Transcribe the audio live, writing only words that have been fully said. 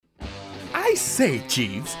I say,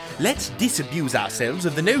 Jeeves, let's disabuse ourselves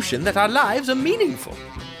of the notion that our lives are meaningful.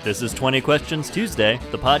 This is 20 Questions Tuesday,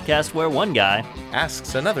 the podcast where one guy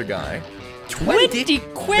Asks another guy 20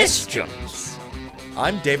 questions.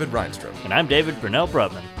 I'm David Reinstrom. And I'm David Brunel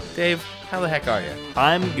Brubman. Dave, how the heck are you?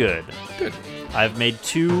 I'm good. Good. I've made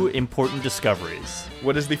two important discoveries.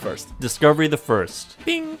 What is the first? Discovery the first.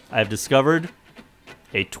 Bing. I've discovered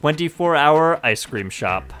a 24-hour ice cream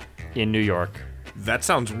shop in New York. That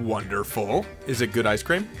sounds wonderful. Is it good ice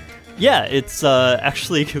cream? Yeah, it's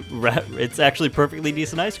actually perfectly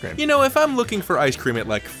decent ice cream. You know, if I'm looking for ice cream at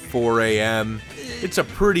like 4 a.m., it's a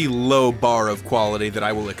pretty low bar of quality that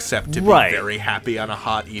I will accept to be very happy on a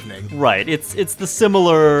hot evening. Right. It's the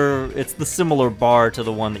similar bar to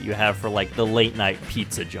the one that you have for like the late night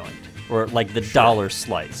pizza joint or like the dollar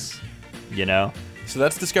slice, you know? So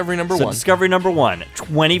that's discovery number one. Discovery number one,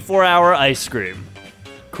 24-hour ice cream.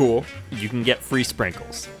 Cool. You can get free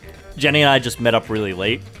sprinkles. Jenny and I just met up really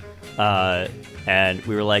late, and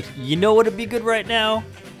we were like, you know what would be good right now?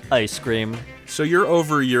 Ice cream. So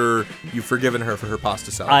you've forgiven her for her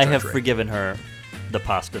pasta salad I treachery. have forgiven her the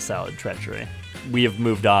pasta salad treachery. We have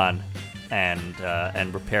moved on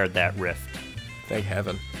and repaired that rift. Thank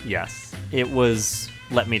heaven. Yes. It was,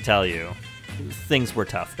 let me tell you, things were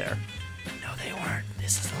tough there. No, they weren't.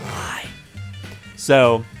 This is a lie.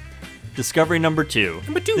 So, discovery number two.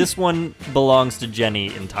 This one belongs to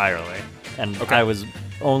Jenny entirely, and Okay. I was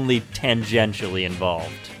only tangentially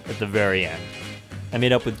involved at the very end. I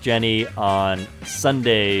made up with Jenny on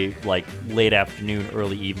Sunday, like late afternoon,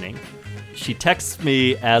 early evening. She texts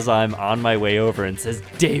me as I'm on my way over and says,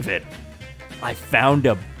 David, I found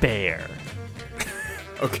a bear.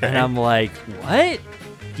 Okay. And I'm like, what?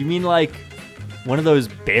 Do you mean like one of those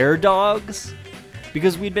bear dogs?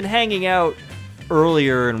 Because we'd been hanging out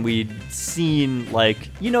earlier and we'd seen like,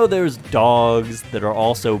 you know, there's dogs that are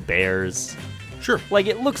also bears. Sure. Like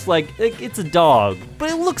it looks like it's a dog, but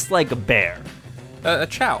it looks like a bear. A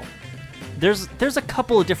chow. There's a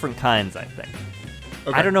couple of different kinds, I think.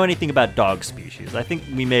 Okay. I don't know anything about dog species. I think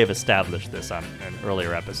we may have established this on an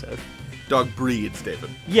earlier episode. Dog breeds,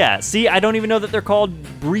 David. Yeah, see, I don't even know that they're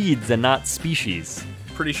called breeds and not species.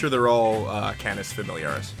 Pretty sure they're all Canis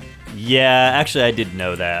familiaris. Yeah, actually, I did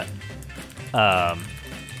know that. I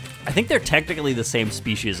think they're technically the same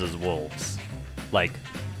species as wolves. Like,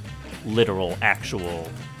 literal, actual,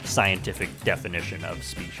 scientific definition of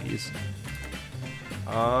species.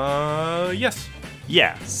 Yes.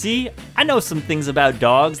 Yeah, see, I know some things about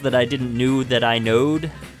dogs that I didn't know that I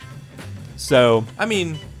knowed. So, I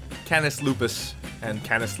mean, Canis lupus and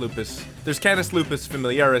Canis lupus. There's Canis lupus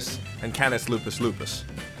familiaris and Canis lupus lupus.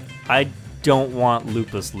 I don't want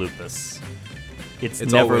lupus lupus. It's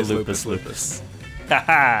never always lupus lupus.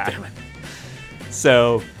 Haha. Damn it.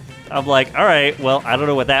 So, I'm like, all right, well, I don't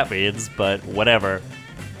know what that means, but whatever.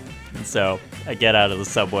 And so, I get out of the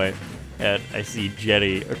subway, and I see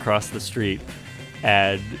Jenny across the street,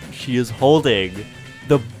 and she is holding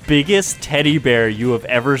the biggest teddy bear you have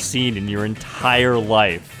ever seen in your entire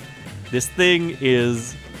life. This thing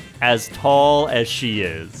is as tall as she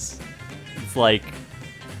is. It's like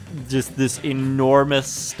just this enormous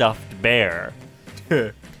stuffed bear.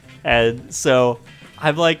 And so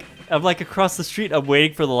I'm like across the street, I'm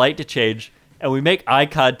waiting for the light to change, and we make eye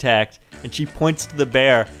contact, and she points to the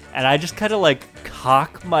bear, and I just kind of like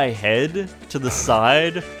cock my head to the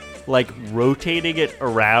side, like rotating it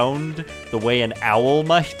around the way an owl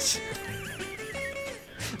might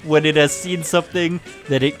when it has seen something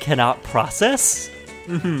that it cannot process.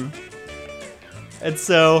 And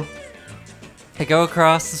so I go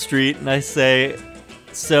across the street and I say,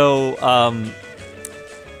 so,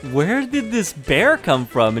 where did this bear come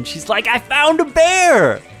from? And she's like, I found a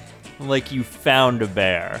bear! I'm like, you found a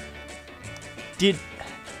bear. Did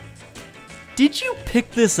you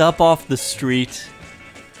pick this up off the street?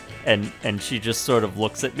 And she just sort of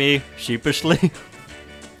looks at me sheepishly.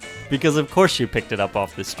 Because of course she picked it up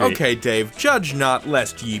off the street. Okay, Dave, judge not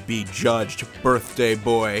lest ye be judged, birthday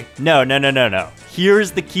boy. No.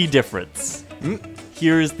 Here's the key difference.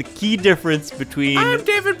 Here's the key difference between... I'm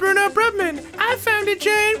David Bruno Brubman. I found a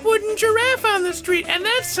giant wooden giraffe on the street, and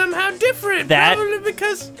that's somehow different. Probably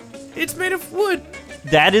because it's made of wood.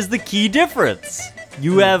 That is the key difference.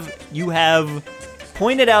 You have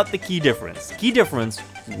pointed out the key difference. Key difference,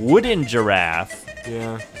 wooden giraffe,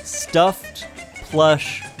 Yeah. stuffed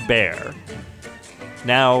plush bear.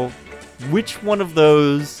 Now, which one of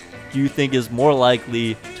those do you think is more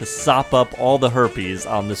likely to sop up all the herpes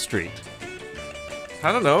on the street?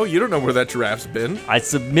 I don't know. You don't know where that giraffe's been. I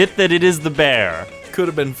submit that it is the bear. Could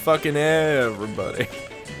have been fucking everybody.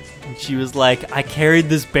 And she was like, I carried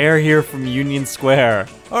this bear here from Union Square.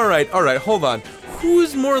 All right, hold on.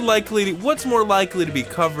 What's more likely to be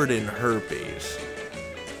covered in herpes?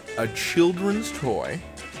 A children's toy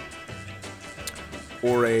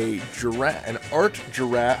or an art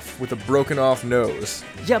giraffe with a broken off nose?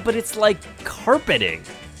 Yeah, but it's like carpeting.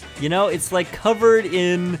 You know, it's like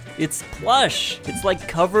it's plush. It's like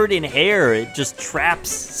covered in hair. It just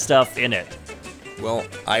traps stuff in it. Well,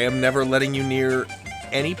 I am never letting you near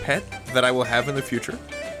any pet that I will have in the future,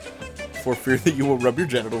 for fear that you will rub your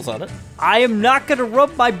genitals on it. I am not gonna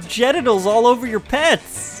rub my genitals all over your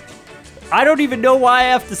pets. I don't even know why I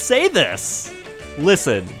have to say this.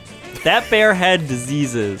 Listen, that bear had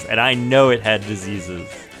diseases, and I know it had diseases.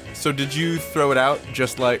 So did you throw it out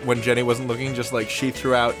just like when Jenny wasn't looking, just like she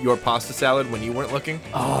threw out your pasta salad when you weren't looking?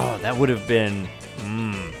 Oh, that would have been,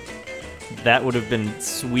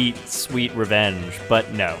 sweet, sweet revenge.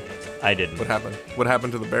 But no, I didn't. What happened? What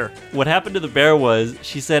happened to the bear? What happened to the bear was,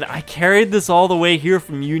 she said, I carried this all the way here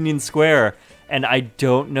from Union Square, and I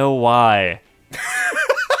don't know why.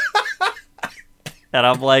 And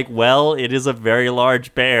I'm like, well, it is a very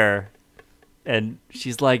large bear. And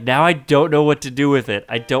she's like, now I don't know what to do with it.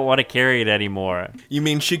 I don't want to carry it anymore. You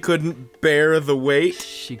mean she couldn't bear the weight?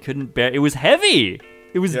 She couldn't bear. It was heavy.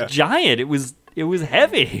 It was giant. It was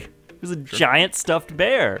heavy. It was a giant stuffed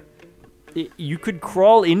bear. You could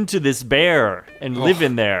crawl into this bear and live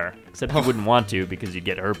in there, except you wouldn't want to because you'd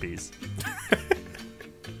get herpes.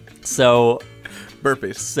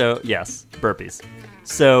 Burpees. Yes, burpees.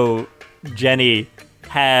 So Jenny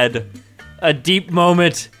had a deep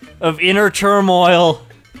moment of inner turmoil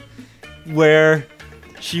where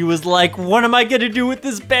she was like, what am I gonna do with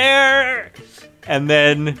this bear? And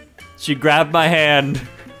then she grabbed my hand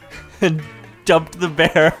and dumped the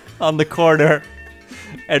bear on the corner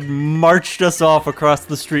and marched us off across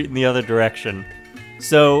the street in the other direction.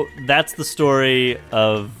 So that's the story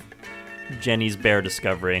of Jenny's bear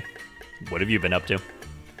discovery. What have you been up to?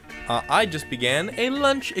 I just began a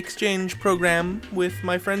lunch exchange program with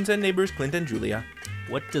my friends and neighbors, Clint and Julia.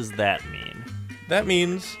 What does that mean? That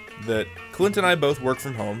means that Clint and I both work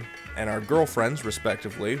from home, and our girlfriends,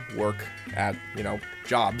 respectively, work at,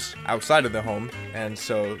 jobs outside of the home. And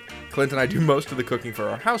so Clint and I do most of the cooking for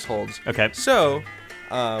our households. Okay. So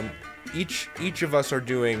each of us are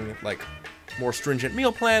doing, more stringent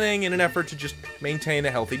meal planning in an effort to just maintain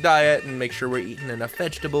a healthy diet and make sure we're eating enough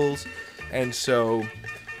vegetables. And so,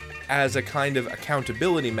 as a kind of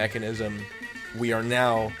accountability mechanism, we are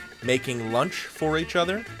now making lunch for each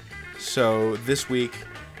other. So this week,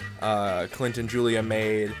 Clint and Julia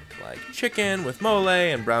made chicken with mole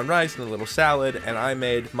and brown rice and a little salad, and I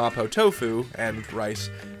made mapo tofu and rice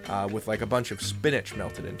with a bunch of spinach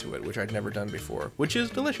melted into it, which I'd never done before, which is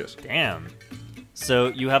delicious. Damn. So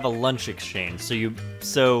you have a lunch exchange.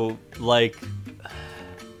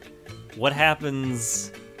 What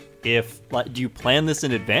happens if, do you plan this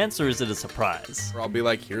in advance or is it a surprise? Or I'll be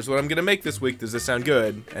like, here's what I'm gonna make this week. Does this sound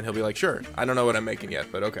good? And he'll be like, sure. I don't know what I'm making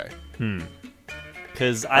yet, but okay.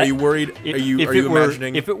 Because are you worried? Are you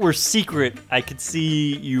imagining? If it were secret, I could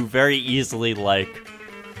see you very easily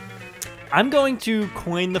I'm going to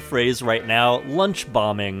coin the phrase right now, lunch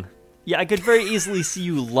bombing. Yeah, I could very easily see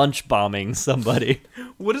you lunch bombing somebody.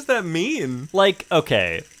 What does that mean?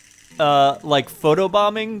 Okay. Photo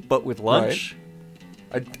bombing, but with lunch.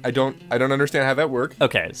 Right. I don't understand how that works.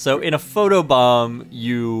 Okay, so in a photo bomb,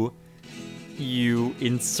 you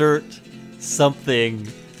insert something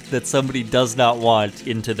that somebody does not want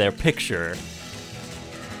into their picture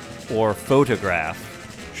or photograph.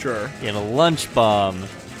 Sure. In a lunch bomb,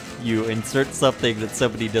 you insert something that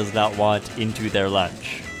somebody does not want into their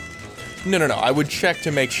lunch. No. I would check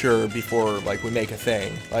to make sure before we make a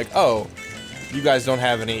thing. Oh, you guys don't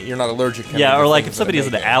have any. You're not allergic to Yeah, or if somebody has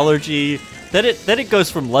an allergy. Then it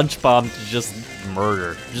goes from lunch bomb to just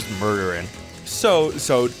murdering. So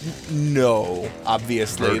no,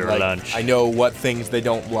 obviously, Murder lunch. I know what things they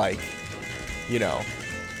don't like,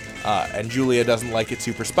 and Julia doesn't like it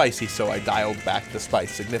super spicy, so I dialed back the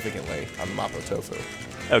spice significantly on the mapo tofu.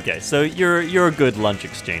 Okay, so you're a good lunch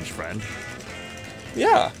exchange friend.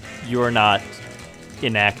 Yeah. You're not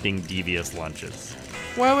enacting devious lunches.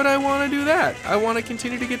 Why would I want to do that? I want to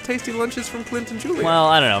continue to get tasty lunches from Clint and Julia. Well,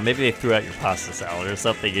 I don't know. Maybe they threw out your pasta salad or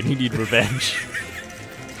something and you need revenge.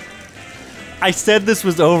 I said this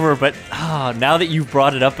was over, but now that you've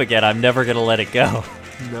brought it up again, I'm never going to let it go.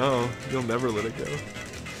 No, you'll never let it go.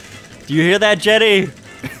 Do you hear that, Jenny?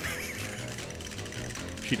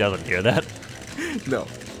 She doesn't hear that. No.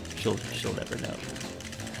 She'll never know.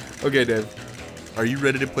 Okay, Dave. Are you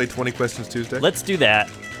ready to play 20 Questions Tuesday? Let's do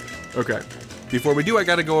that. Okay. Before we do, I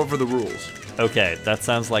gotta go over the rules. Okay, that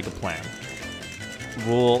sounds like a plan.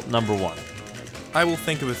 Rule number 1. I will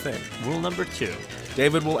think of a thing. Rule number 2.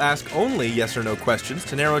 David will ask only yes or no questions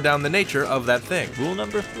to narrow down the nature of that thing. Rule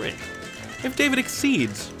number 3. If David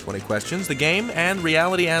exceeds 20 questions, the game and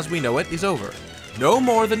reality as we know it is over. No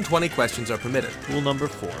more than 20 questions are permitted. Rule number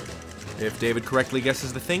 4. If David correctly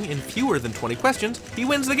guesses the thing in fewer than 20 questions, he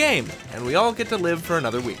wins the game, and we all get to live for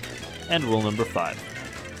another week. And rule number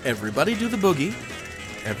 5. Everybody do the boogie.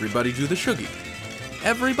 Everybody do the shoogie.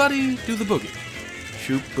 Everybody do the boogie.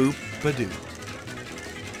 Shoop boop ba-doo.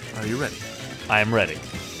 Are you ready? I am ready.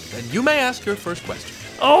 Then you may ask your first question.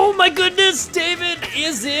 Oh my goodness, David!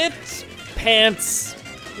 Is it pants?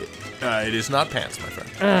 It is not pants, my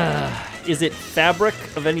friend. Is it fabric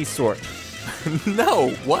of any sort? No,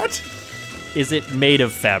 what? Is it made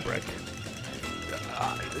of fabric?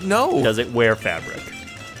 No. Does it wear fabric?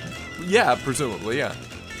 Yeah, presumably, yeah.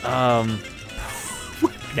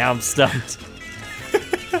 Now I'm stumped.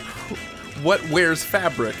 What wears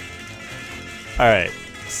fabric? All right,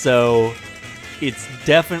 so it's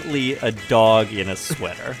definitely a dog in a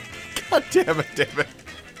sweater, God damn it, David.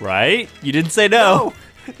 right? You didn't say no.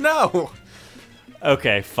 No.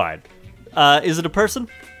 Okay, fine. Is it a person?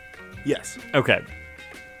 Yes. Okay.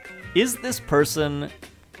 Is this person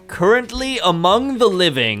currently among the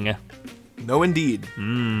living? No, indeed.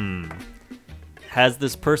 Has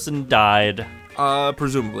this person died?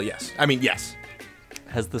 Presumably, yes. I mean, yes.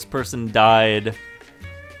 Has this person died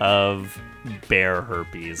of bear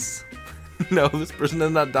herpes? No, this person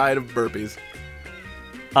has not died of burpees.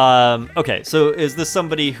 Okay, so is this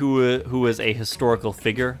somebody who is a historical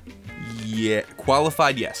figure? Yeah.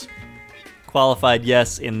 Qualified, yes. Qualified,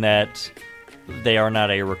 yes, in that they are not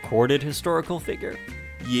a recorded historical figure.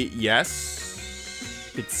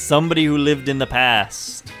 Yes. It's somebody who lived in the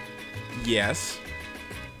past, Yes.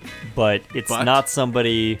 but it's But? not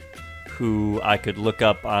somebody who I could look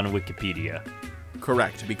up on Wikipedia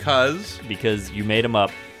Correct, because... because you made them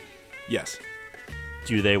up. Yes.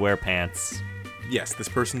 Do they wear pants? Yes, this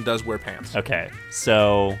person does wear pants. Okay,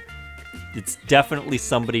 so it's definitely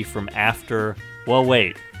somebody from after. Well,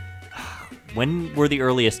 wait. When were the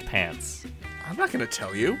earliest pants? I'm not going to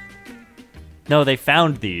tell you. No, they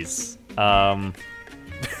found these. I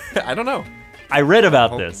don't know. I read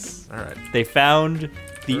about this. All right. They found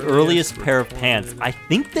the earliest pair of pants. I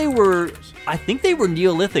think they were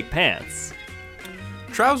Neolithic pants.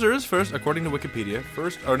 Trousers, first, according to Wikipedia,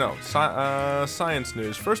 Science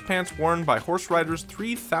News, first pants worn by horse riders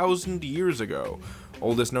 3,000 years ago.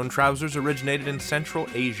 Oldest known trousers originated in Central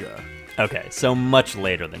Asia. Okay, so much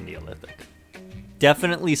later than Neolithic.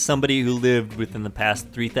 Definitely somebody who lived within the past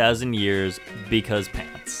 3,000 years because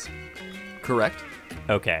pants. Correct.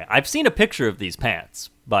 Okay, I've seen a picture of these pants,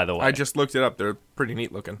 by the way. I just looked it up. They're pretty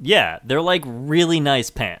neat looking. Yeah, they're like really nice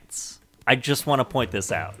pants. I just want to point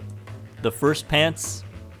this out. The first pants,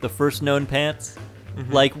 the first known pants,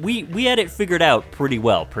 like we had it figured out pretty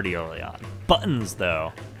well pretty early on. Buttons,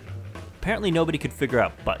 though. Apparently nobody could figure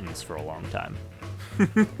out buttons for a long time.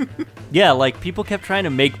 Yeah, like people kept trying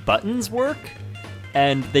to make buttons work,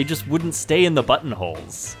 and they just wouldn't stay in the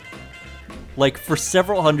buttonholes. Like for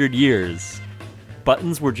several hundred years,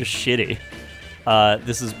 buttons were just shitty.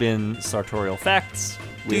 This has been Sartorial Facts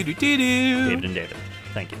with David and David.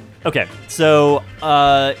 Thank you. Okay, so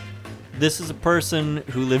this is a person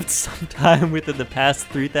who lived sometime within the past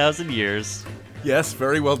 3,000 years. Yes,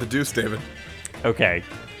 very well deduced, David. Okay,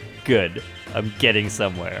 good. I'm getting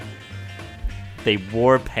somewhere. They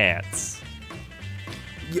wore pants.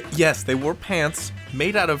 Yes, they wore pants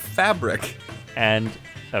made out of fabric. And,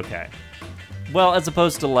 okay. Well, as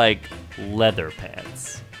opposed to, like, leather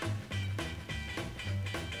pants.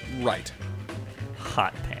 Right.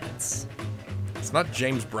 Hot pants. It's not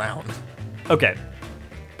James Brown. Okay.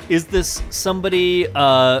 Is this somebody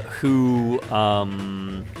who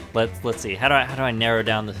let's see. How do I narrow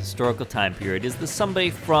down the historical time period? Is this somebody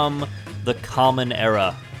from the Common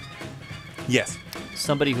Era? Yes.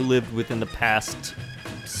 Somebody who lived within the past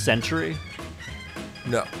century?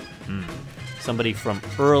 No. Somebody from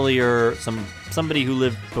earlier, somebody who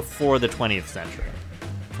lived before the 20th century.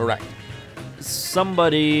 Correct.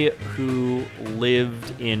 Somebody who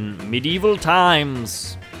lived in medieval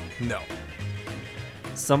times. No.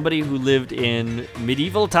 Somebody who lived in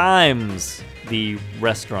medieval times, the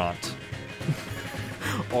restaurant.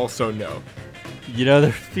 Also no. You know,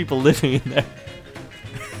 there's people living in there.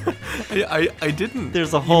 I didn't.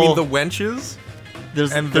 There's a You whole mean the wenches?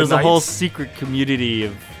 there's and the a whole knights? secret community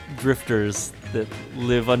of drifters that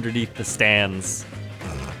live underneath the stands.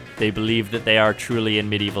 They believe that they are truly in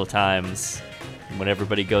medieval times. And when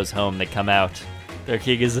everybody goes home, they come out. Their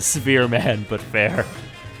king is a severe man, but fair.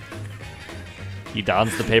 He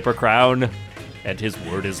dons the paper crown, and his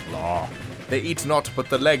word is law. They eat not but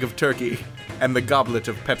the leg of turkey and the goblet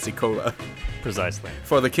of Pepsi-Cola, Precisely.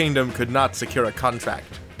 for the kingdom could not secure a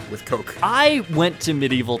contract with Coke. I went to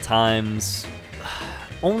medieval times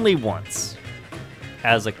only once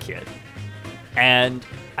as a kid, and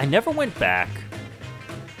I never went back,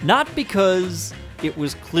 not because it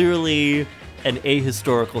was clearly an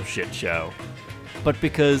ahistorical shit show, but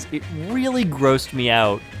because it really grossed me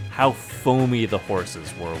out how foamy the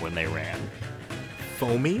horses were when they ran.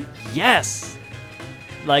 Foamy? Yes!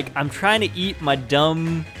 Like, I'm trying to eat my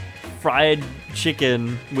dumb fried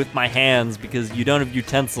chicken with my hands because you don't have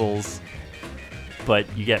utensils, but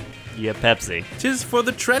you get Pepsi. 'Tis for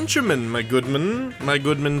the trencherman, my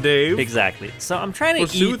goodman Dave. Exactly. So I'm trying to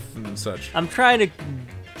Forsooth and such. I'm trying to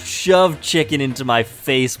shove chicken into my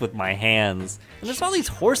face with my hands. And there's all these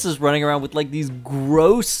horses running around with like these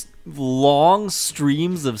gross long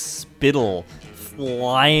streams of spittle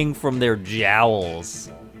flying from their jowls.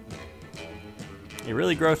 It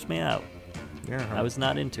really grossed me out. Yeah. I was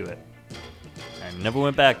not into it. I never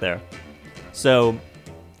went back there. So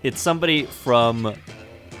it's somebody from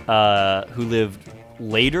who lived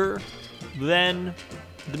later than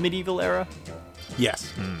the medieval era.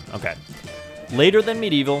 Yes. Okay. Later than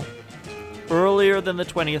medieval, earlier than the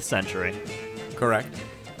 20th century. Correct.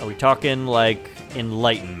 Are we talking like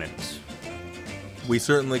Enlightenment? We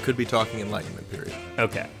certainly could be talking Enlightenment period.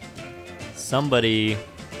 Okay. Somebody.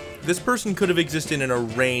 This person could have existed in a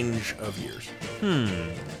range of years.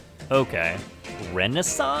 Okay.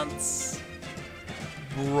 Renaissance?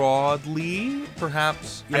 Broadly,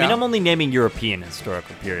 perhaps. I mean, I'm only naming European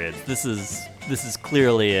historical periods. This is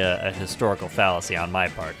clearly a historical fallacy on my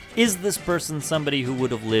part. Is this person somebody who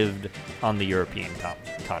would have lived on the European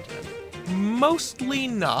continent? Mostly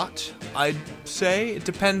not, I'd say. It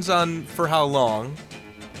depends on for how long.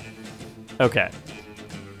 Okay.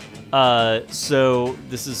 So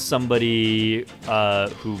this is somebody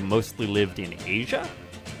who mostly lived in Asia?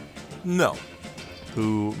 No.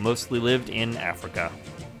 Who mostly lived in Africa?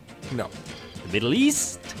 No. The Middle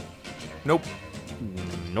East? Nope.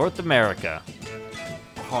 North America?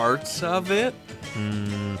 Parts of it?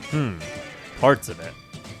 Parts of it?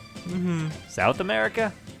 South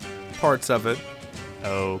America? Parts of it.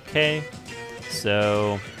 Okay.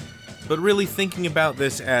 So, But really thinking about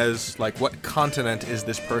this as, like, what continent is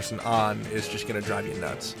this person on is just going to drive you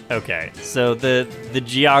nuts. okay. So the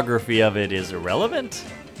geography of it is irrelevant?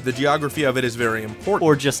 The geography of it is very important.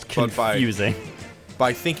 Or just but confusing?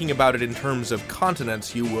 by thinking about it in terms of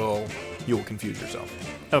continents, you will confuse yourself.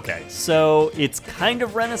 Okay, so it's kind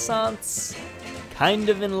of Renaissance, kind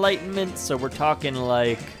of Enlightenment, so we're talking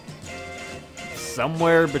like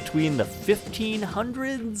somewhere between the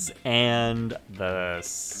 1500s and the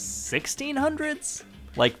 1600s?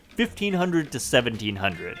 Like 1500 to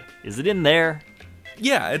 1700. Is it in there?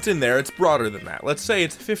 Yeah, it's in there. It's broader than that. Let's say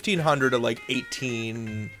it's 1500 to like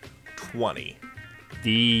 1820.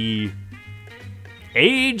 The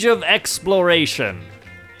Age of Exploration.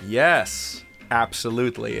 Yes,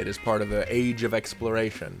 absolutely. It is part of the Age of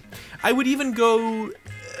Exploration. I would even go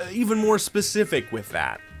even more specific with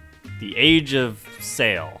that. The Age of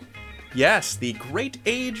Sail. Yes, the Great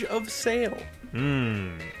Age of Sail.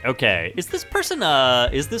 Okay. Is this person a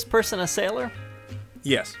sailor?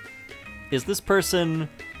 Yes. Is this person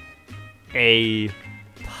a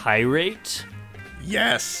pirate?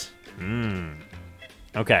 Yes.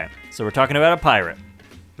 Okay, so we're talking about a pirate.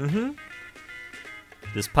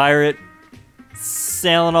 This pirate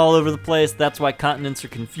sailing all over the place. That's why continents are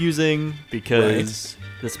confusing, because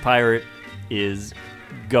this pirate is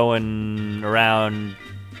going around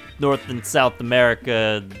North and South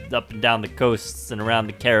America, up and down the coasts and around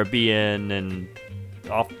the Caribbean and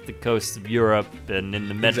off the coasts of Europe and in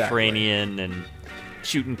the Mediterranean and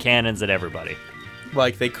shooting cannons at everybody.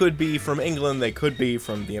 Like, they could be from England, they could be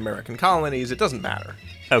from the American colonies, it doesn't matter.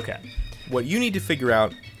 Okay. What you need to figure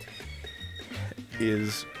out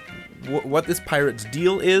is what this pirate's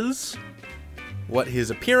deal is, what his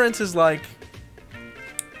appearance is like,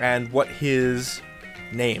 and what his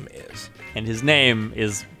name is. And his name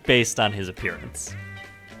is based on his appearance.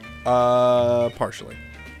 Partially.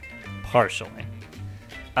 Partially.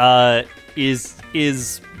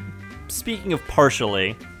 Is speaking of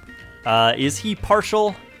partially, is he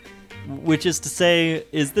partial? Which is to say,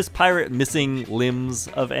 is this pirate missing limbs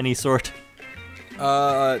of any sort?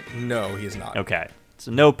 No, he's not. Okay. So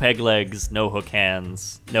no peg legs, no hook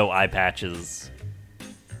hands, no eye patches,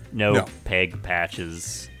 no peg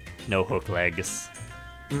patches, no hook legs.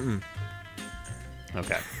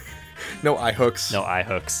 Okay. No eye hooks. No eye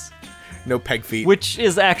hooks. No peg feet. Which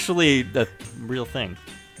is actually a real thing.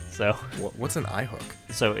 So, What's an eye hook?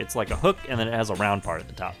 so it's like a hook, and then it has a round part at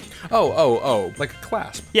the top. Oh, like a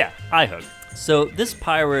clasp. Yeah, eye hook. So this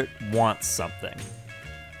pirate wants something,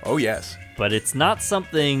 Oh, yes. but it's not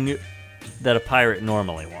something that a pirate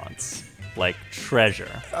normally wants, like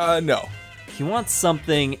treasure. No. He wants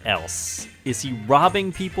something else. Is he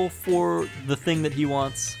robbing people for the thing that he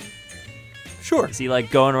wants? Sure. Is he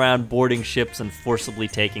like going around boarding ships and forcibly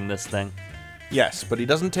taking this thing? Yes, but he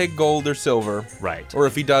doesn't take gold or silver. Right. Or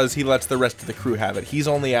if he does, he lets the rest of the crew have it. He's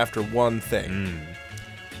only after one thing.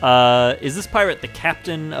 Is this pirate the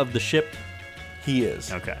captain of the ship? He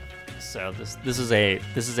is. Okay. So this is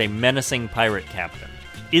a menacing pirate captain.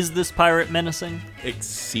 Is this pirate menacing?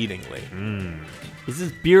 Exceedingly. Is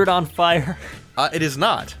his beard on fire? It is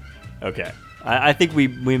not. Okay. I think we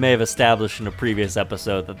may have established in a previous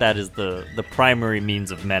episode that is the primary means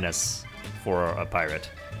of menace for a pirate.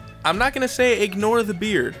 I'm not going to say ignore the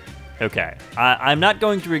beard. Okay. I'm not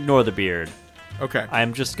going to ignore the beard. Okay.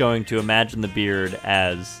 I'm just going to imagine the beard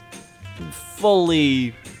as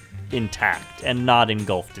fully intact and not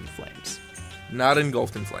engulfed in flames. Not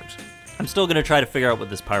engulfed in flames. I'm still going to try to figure out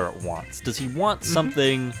what this pirate wants. Does he want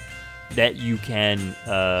something that you can...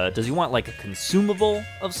 does he want like a consumable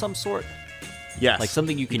of some sort? Yes. Like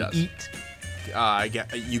something you he can does. eat?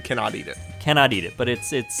 You cannot eat it. Cannot eat it, but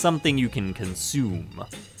it's something you can consume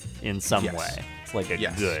in some Yes. way. It's like a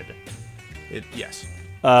Yes. good. Yes.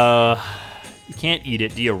 You can't eat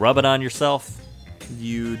it. Do you rub it on yourself?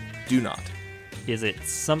 You do not. Is it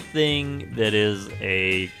something that is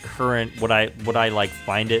a current? Would I like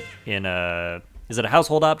find it in a? Is it a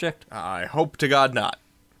household object? I hope to God not.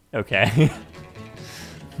 Okay.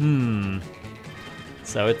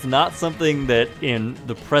 So it's not something that in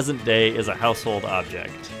the present day is a household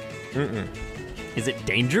object. Is it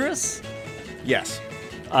dangerous? Yes.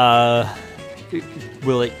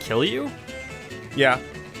 Will it kill you? Yeah.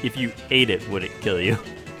 If you ate it, would it kill you?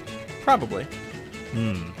 Probably.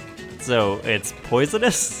 So it's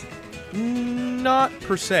poisonous? Not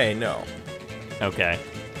per se, no. Okay.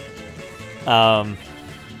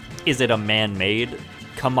 Is it a man-made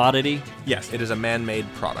commodity? Yes, it is a man-made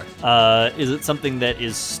product. Is it something that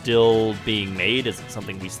is still being made? Is it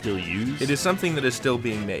something we still use? It is something that is still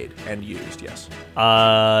being made and used, yes.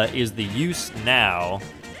 Is the use now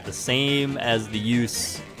the same as the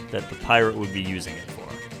use that the pirate would be using it for?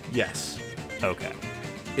 Yes. Okay.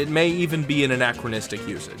 It may even be an anachronistic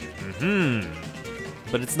usage.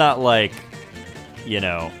 But it's not like,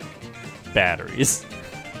 batteries.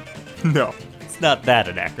 No. It's not that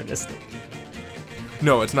anachronistic.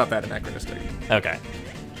 No, it's not that anachronistic. Okay.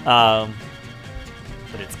 But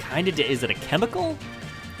it's kind of... Is it a chemical?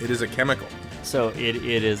 It is a chemical. So it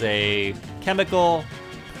is a chemical,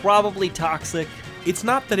 probably toxic. It's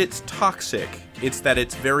not that it's toxic, it's that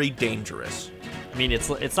it's very dangerous. I mean, it's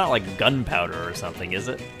not like gunpowder or something, is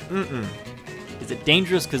it? Is it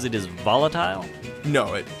dangerous because it is volatile?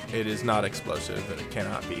 No, it is not explosive, and it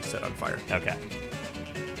cannot be set on fire. Okay.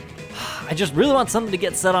 I just really want something to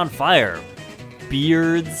get set on fire.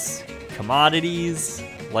 Beards, commodities,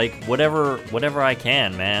 like whatever I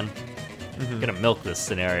can, man. I'm gonna milk this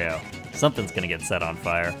scenario. Something's gonna get set on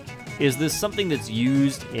fire. Is this something that's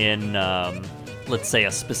used in, let's say,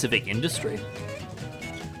 a specific industry?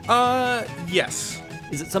 Yes.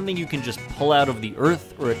 Is it something you can just pull out of the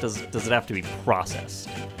earth, or does it have to be processed?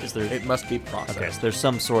 Is there? It must be processed. Okay, so there's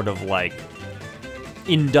some sort of like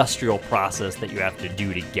industrial process that you have to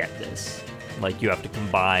do to get this. Like you have to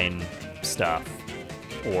combine stuff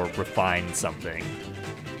or refine something.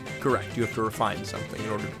 Correct. You have to refine something in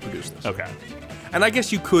order to produce this. Okay. And I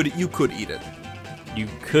guess you could eat it. You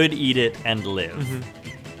could eat it and live.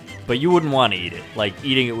 But you wouldn't want to eat it. Like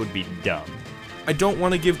eating it would be dumb. I don't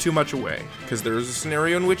want to give too much away, because there is a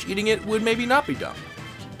scenario in which eating it would maybe not be dumb.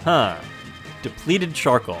 Huh. Depleted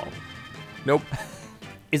charcoal. Nope.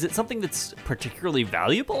 Is it something that's particularly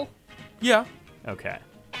valuable? Yeah. Okay.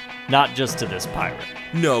 Not just to this pirate.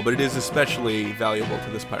 No, but it is especially valuable to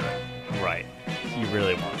this pirate. Right. He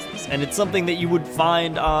really wants this. And it's something that you would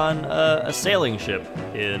find on a sailing ship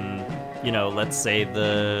in, let's say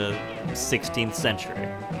the 16th century.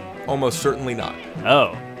 Almost certainly not.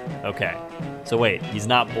 Oh, okay. So wait, he's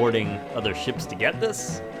not boarding other ships to get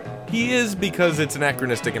this? He is, because it's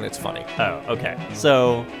anachronistic and it's funny. Oh, okay.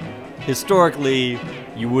 So, historically,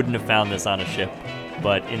 you wouldn't have found this on a ship,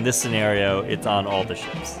 but in this scenario, it's on all the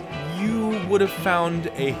ships. You would have found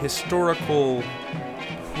a historical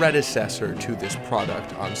predecessor to this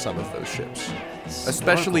product on some of those ships,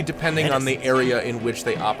 especially depending on the area in which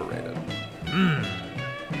they operated.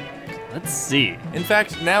 Let's see. In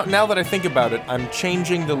fact, now that I think about it, I'm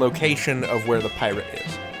changing the location of where the pirate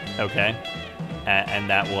is. Okay. and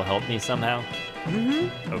that will help me somehow?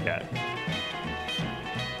 Mm-hmm. Okay.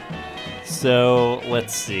 So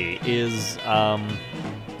let's see. Is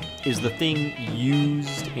the thing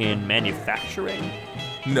used in manufacturing?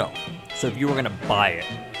 No. So if you were gonna buy it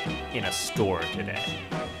in a store today,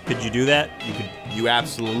 could you do that? You could. You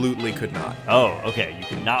absolutely could not. Oh, okay. You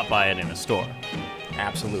could not buy it in a store.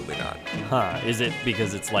 Absolutely not. Huh? Is it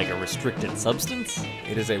because it's like a restricted substance?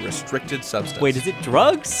 It is a restricted substance. Wait, is it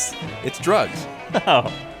drugs? It's drugs.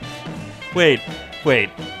 Oh. Wait.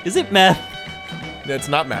 Is it meth? It's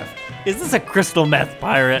not meth. Is this a crystal meth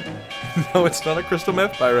pirate? No, it's not a crystal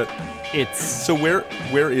meth pirate. It's... So where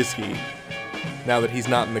is he now that he's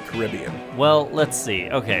not in the Caribbean? Well, let's see.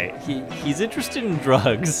 Okay, he's interested in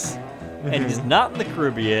drugs, and he's not in the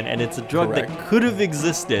Caribbean, and it's a drug Correct. that could have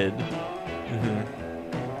existed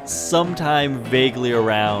sometime vaguely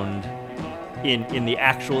around in the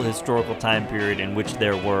actual historical time period in which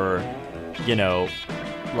there were, you know,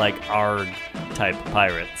 like Arg-type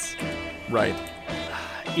pirates. Right.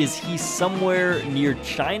 Is he somewhere near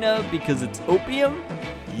China because it's opium?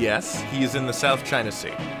 Yes, he is in the South China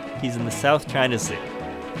Sea. He's in the South China Sea.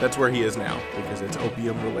 That's where he is now, because it's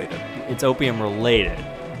opium related. It's opium related,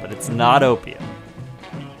 but it's not opium.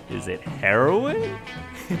 Is it heroin?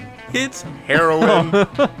 It's heroin.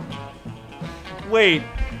 Wait,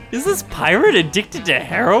 is this pirate addicted to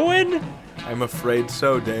heroin? I'm afraid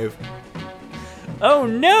so, Dave. Oh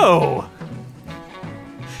no!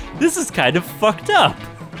 This is kind of fucked up.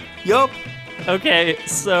 Yup. Okay,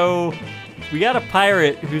 so we got a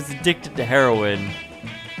pirate who's addicted to heroin,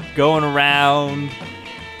 going around,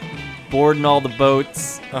 boarding all the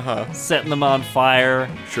boats, setting them on fire,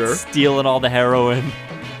 Sure. stealing all the heroin,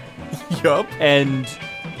 Yup. and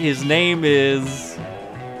his name is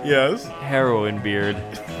Yes. Heroin Beard,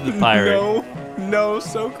 the pirate. No,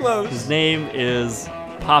 so close. His name is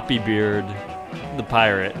Poppy Beard, the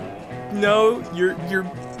pirate. No, you're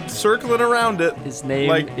circling around it. His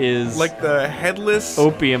name is like the headless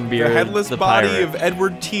Opium Beard, the headless the body pirate. of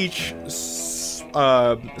Edward Teach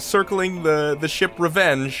circling the ship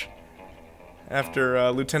Revenge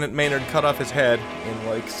after Lieutenant Maynard cut off his head in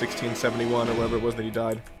like 1671 or whatever it was that he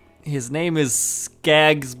died. His name is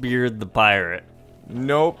Skagsbeard the pirate.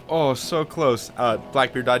 Nope. Oh, so close.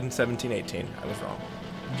 Blackbeard died in 1718. I was wrong.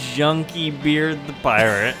 Junkie Beard the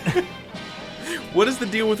pirate. What is the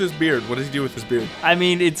deal with his beard? What does he do with his beard? I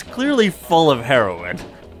mean, it's clearly full of heroin.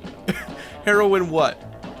 Heroin what?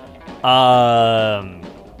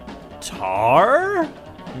 Tar?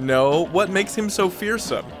 No. What makes him so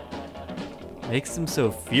fearsome? Makes him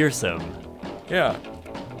so fearsome. Yeah.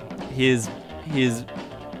 His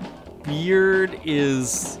beard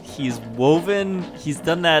is, he's woven, he's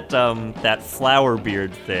done that flower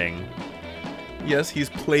beard thing. Yes, he's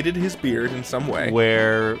plaited his beard in some way.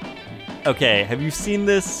 Where, okay, have you seen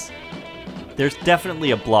this? There's definitely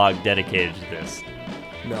a blog dedicated to this.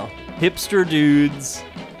 No. Hipster dudes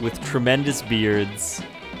with tremendous beards,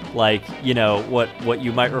 like, you know, what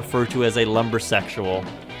you might refer to as a lumbersexual.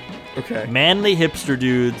 Okay. Manly hipster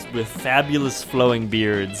dudes with fabulous flowing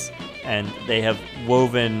beards, and they have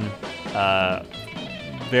woven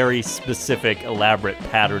very specific, elaborate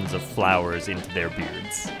patterns of flowers into their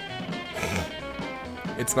beards.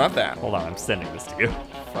 It's not that. Hold on, I'm sending this to you.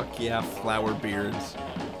 Fuck yeah, flower beards.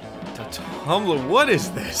 Tumblr, what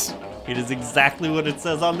is this? It is exactly what it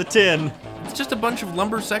says on the tin. It's just a bunch of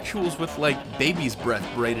lumbersexuals with, like, baby's breath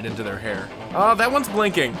braided into their hair. Oh, that one's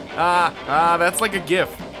blinking. That's like a GIF.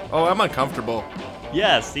 Oh, I'm uncomfortable.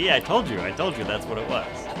 Yeah, see, I told you that's what it was.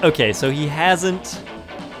 Okay, so he hasn't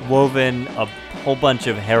woven a whole bunch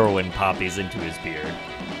of heroin poppies into his beard.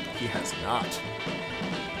 He has not.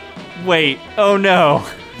 Wait, oh no.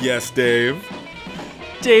 Yes, Dave.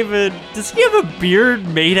 David, does he have a beard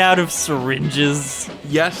made out of syringes?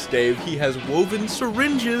 Yes, Dave, he has woven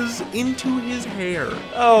syringes into his hair.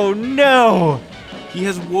 Oh no! He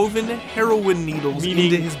has woven heroin needles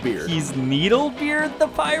into his beard. He's Needlebeard the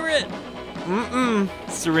pirate? Mm-mm.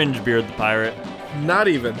 Syringebeard the pirate. Not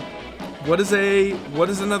even. What is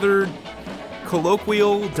another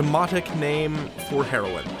colloquial demotic name for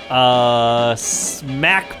heroin?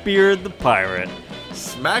 Smackbeard the pirate.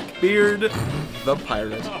 Smackbeard the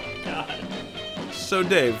pirate. Oh god. So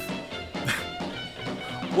Dave,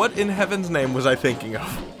 what in heaven's name was I thinking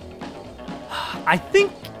of? I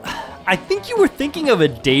think you were thinking of a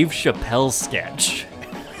Dave Chappelle sketch.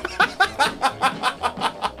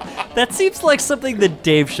 That seems like something that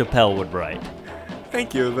Dave Chappelle would write.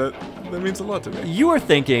 Thank you, that means a lot to me. You are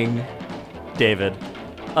thinking, David,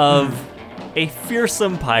 of a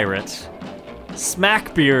fearsome pirate,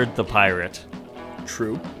 Smackbeard the pirate,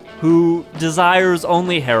 True. who desires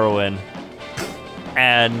only heroin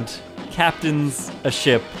and captains a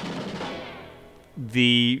ship,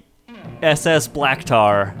 the SS Black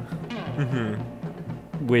Tar,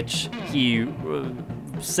 which he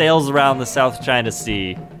sails around the South China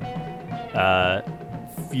Sea,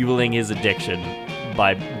 fueling his addiction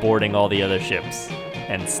by boarding all the other ships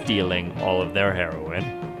and stealing all of their heroin.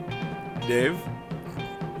 Dave,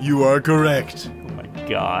 you are correct. Oh my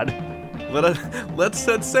god. Let's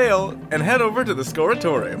set sail and head over to the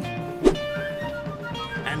Scoratorium.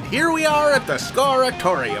 And here we are at the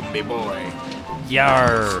Scoratorium, me boy.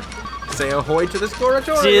 Yar. Say ahoy to the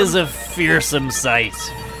Scoratorium. 'Tis a fearsome sight.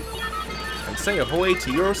 And say ahoy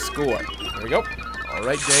to your score. There we go. All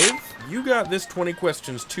right, Dave, you got this 20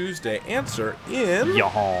 Questions Tuesday answer in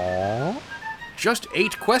Yaw. just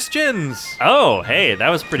 8 questions. Oh, hey, that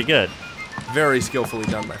was pretty good. Very skillfully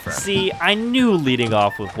done, my friend. See, I knew leading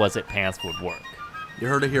off with Was It Pants would work. You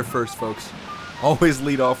heard it here first, folks. Always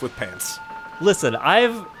lead off with pants. Listen,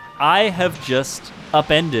 I have just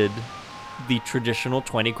upended the traditional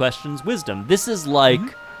 20 questions wisdom. This is like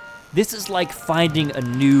finding a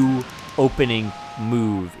new opening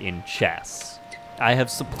move in chess. I have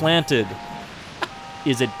supplanted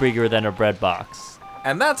Is It Bigger Than a Bread Box?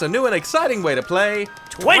 And that's a new and exciting way to play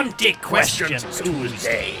 20 Questions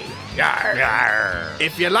Tuesday. Yarr, yarr.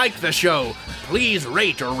 If you like the show, please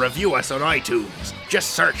rate or review us on iTunes. Just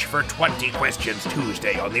search for 20 Questions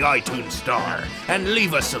Tuesday on the iTunes Store and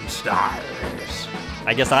leave us some stars.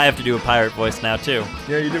 I guess I have to do a pirate voice now too.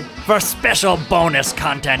 Yeah, you do. For special bonus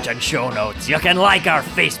content and show notes, you can like our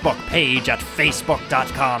Facebook page at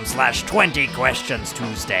facebook.com/20 Questions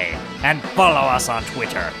Tuesday and follow us on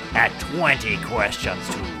Twitter at 20 Questions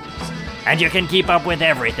Tuesday. And you can keep up with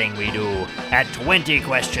everything we do at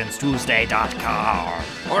 20questionstuesday.com.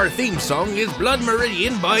 Our theme song is Blood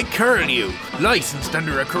Meridian by Curlew, licensed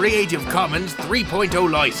under a Creative Commons 3.0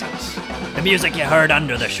 license. The music you heard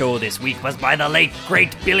under the show this week was by the late,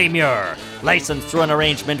 great Billy Muir, licensed through an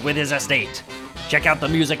arrangement with his estate. Check out the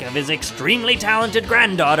music of his extremely talented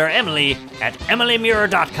granddaughter, Emily, at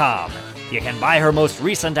emilymuir.com. You can buy her most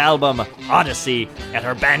recent album, Odyssey, at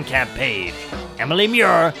her Bandcamp page,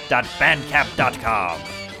 emilymuir.bandcamp.com.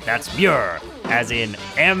 That's Muir, as in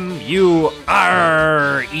M-U-R-E.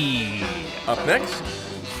 Up next,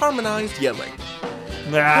 harmonized yelling.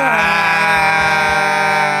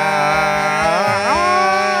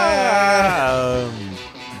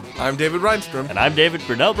 I'm David Reinstrom. And I'm David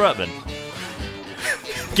Brunel Brutman.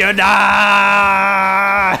 Good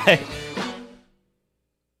night!